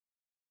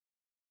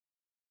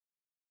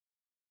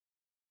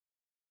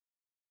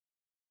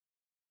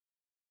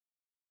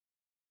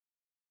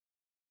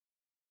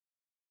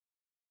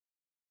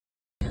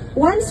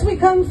Once we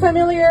become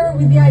familiar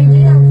with the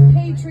idea of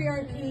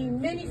patriarchy,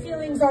 many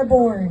feelings are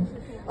born.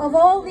 Of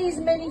all these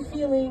many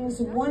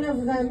feelings, one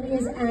of them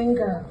is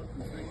anger.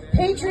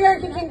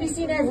 Patriarchy can be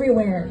seen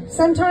everywhere.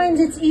 Sometimes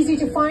it's easy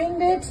to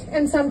find it,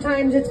 and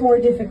sometimes it's more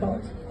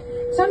difficult.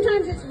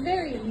 Sometimes it's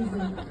very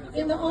easy,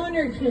 in the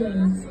honor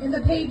killings, in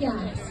the pay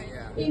gaps,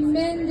 in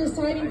men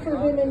deciding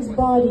for women's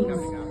bodies,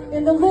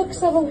 in the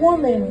looks of a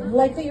woman,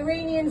 like the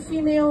Iranian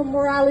female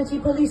morality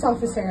police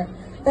officer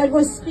that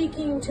was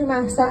speaking to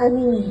Mahsa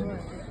Amini,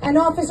 an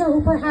officer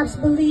who perhaps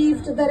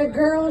believed that a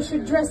girl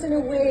should dress in a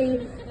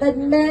way that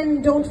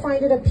men don't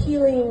find it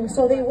appealing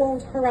so they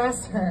won't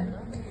harass her.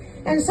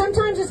 And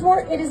sometimes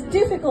it is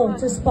difficult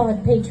to spot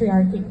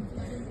patriarchy,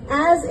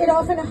 as it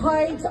often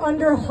hides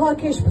under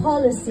hawkish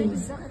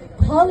policies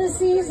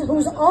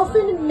whose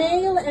often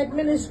male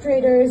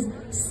administrators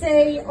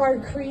say are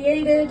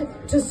created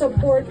to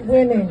support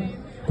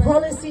women,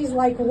 policies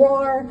like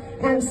war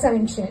and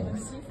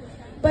sanctions.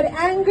 But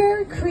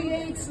anger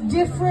creates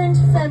different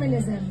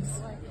feminisms.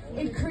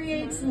 It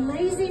creates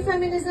lazy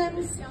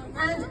feminisms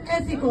and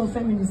ethical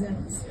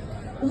feminisms.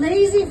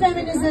 Lazy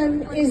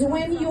feminism is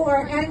when you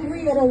are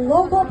angry at a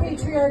local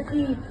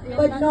patriarchy,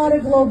 but not a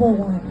global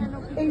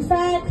one. In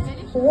fact,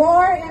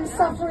 war and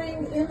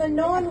suffering in the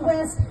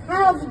non-West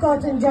have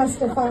gotten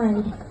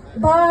justified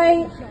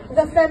by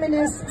the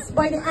feminists,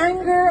 by the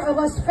anger of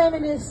us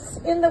feminists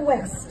in the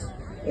West.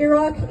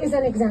 Iraq is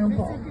an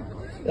example.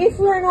 If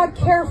we're not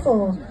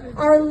careful,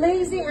 our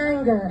lazy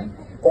anger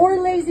or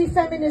lazy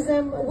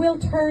feminism will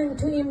turn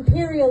to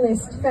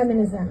imperialist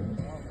feminism.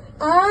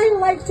 I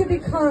like to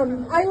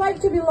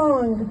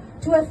belong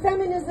to a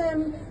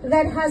feminism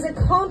that has a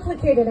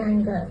complicated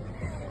anger.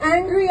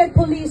 Angry at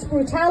police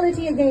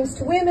brutality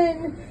against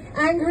women,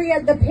 angry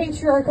at the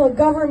patriarchal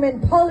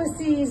government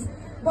policies,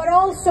 but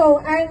also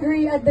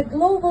angry at the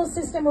global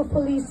system of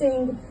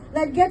policing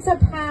that gets a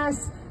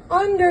pass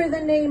under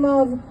the name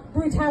of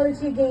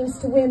brutality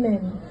against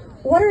women.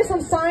 What are some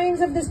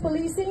signs of this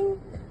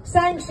policing?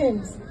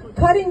 Sanctions,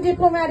 cutting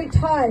diplomatic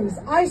ties,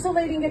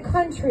 isolating a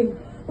country,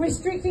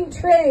 restricting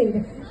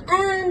trade,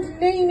 and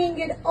naming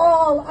it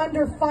all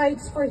under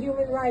fights for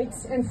human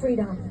rights and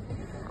freedom.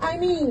 I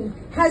mean,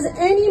 has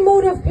any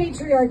mode of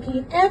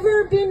patriarchy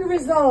ever been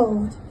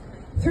resolved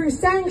through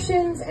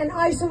sanctions and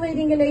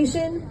isolating a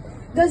nation?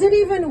 Does it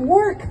even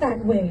work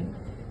that way?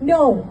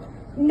 No.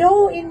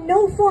 No, in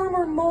no form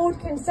or mode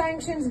can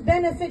sanctions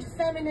benefit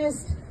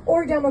feminist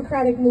or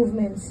democratic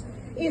movements.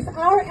 If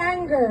our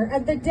anger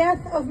at the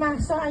death of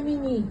Mahsa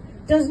Amini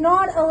does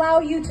not allow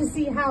you to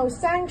see how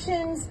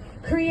sanctions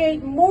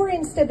create more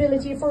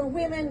instability for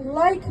women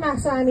like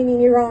Mahsa Amini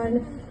in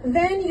Iran,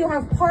 then you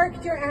have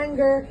parked your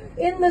anger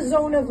in the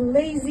zone of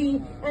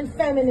lazy and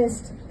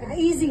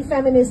easy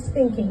feminist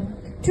thinking.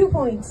 2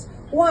 points.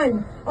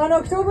 1, on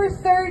October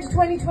 3rd,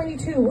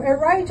 2022, a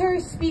writer,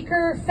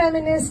 speaker,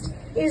 feminist,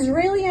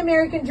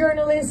 Israeli-American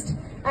journalist,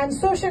 and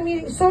social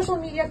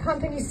media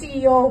company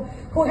CEO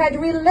who had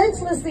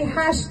relentlessly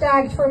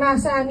hashtagged for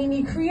Mahsa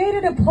Amini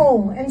created a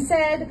poll and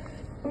said,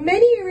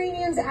 "Many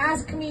Iranians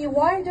ask me,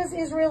 why does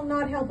Israel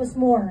not help us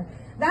more?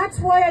 That's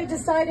why I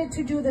decided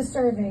to do the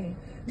survey.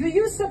 Do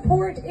you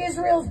support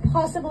Israel's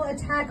possible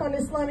attack on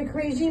Islamic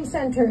regime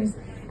centers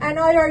and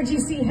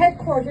IRGC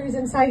headquarters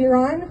inside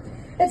Iran?"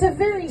 It's a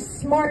very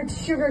smart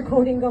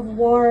sugarcoating of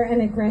war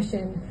and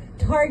aggression,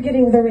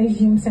 targeting the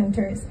regime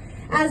centers,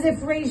 as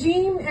if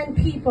regime and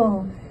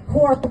people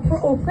who are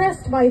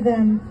oppressed by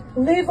them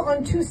live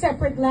on two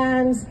separate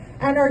lands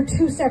and are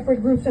two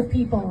separate groups of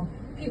people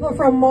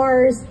from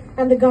Mars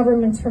and the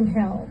governments from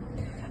hell.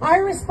 I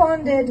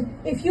responded,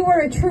 if you were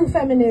a true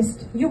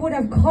feminist, you would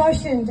have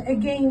cautioned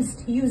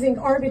against using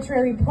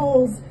arbitrary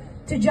polls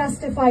to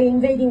justify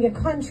invading a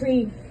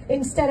country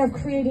instead of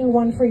creating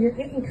one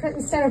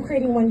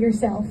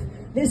yourself.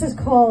 This is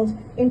called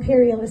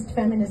imperialist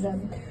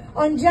feminism.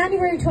 On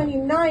January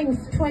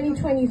 29th,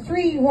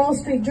 2023, Wall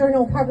Street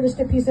Journal published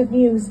a piece of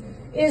news.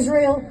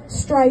 Israel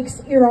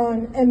strikes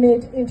Iran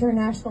amid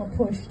international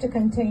push to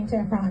contain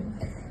Tehran.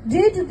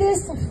 Did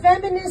this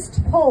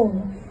feminist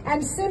poll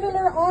and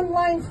similar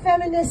online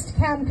feminist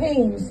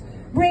campaigns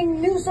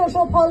bring new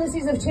social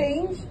policies of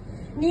change?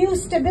 New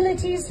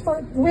stabilities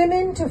for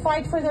women to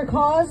fight for their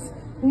cause?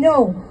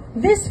 No.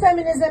 This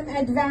feminism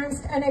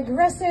advanced an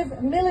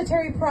aggressive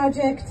military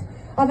project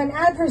of an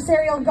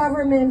adversarial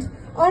government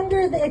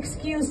under the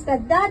excuse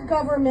that that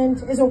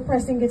government is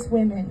oppressing its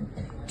women.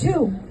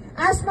 2.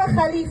 Asma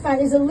Khalifa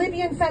is a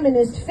Libyan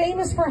feminist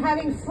famous for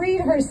having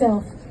freed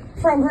herself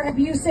from her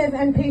abusive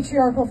and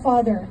patriarchal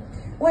father.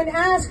 When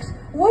asked,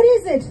 what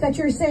is it that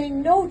you're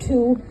saying no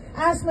to?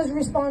 Asma's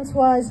response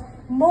was,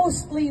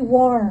 mostly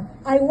war.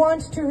 I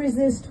want to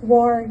resist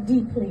war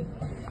deeply.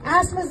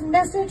 Asma's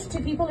message to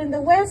people in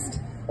the West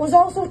was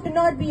also to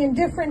not be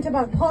indifferent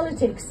about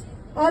politics.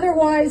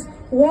 Otherwise,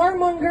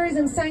 warmongers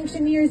and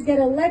sanctioneers get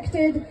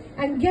elected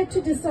and get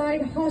to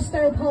decide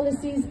hostile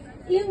policies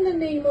in the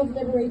name of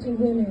liberating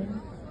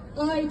women.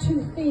 I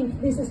too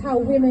think this is how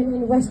women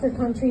in Western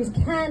countries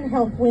can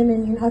help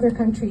women in other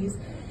countries.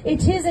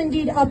 It is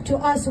indeed up to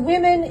us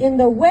women in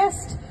the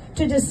West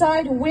to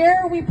decide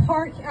where we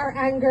park our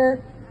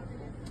anger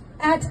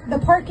at the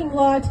parking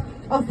lot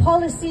of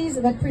policies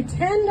that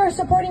pretend are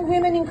supporting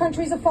women in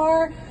countries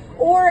afar,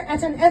 or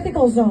at an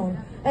ethical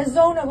zone, a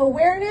zone of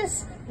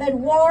awareness that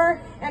war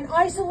and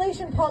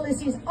isolation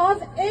policies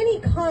of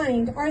any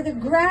kind are the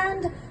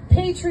grand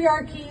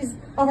patriarchies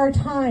of our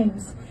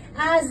times,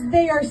 as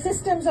they are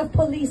systems of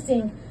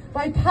policing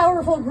by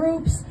powerful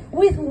groups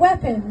with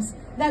weapons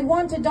that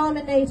want to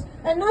dominate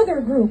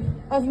another group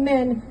of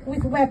men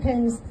with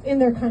weapons in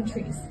their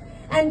countries.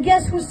 And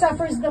guess who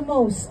suffers the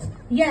most?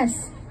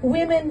 Yes,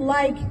 women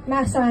like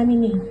Mahsa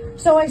Amini.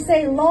 So I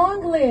say,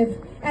 long live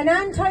an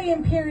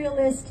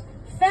anti-imperialist,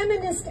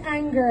 feminist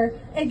anger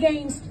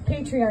against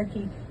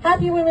patriarchy.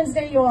 Happy Women's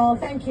Day, you all.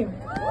 Thank you.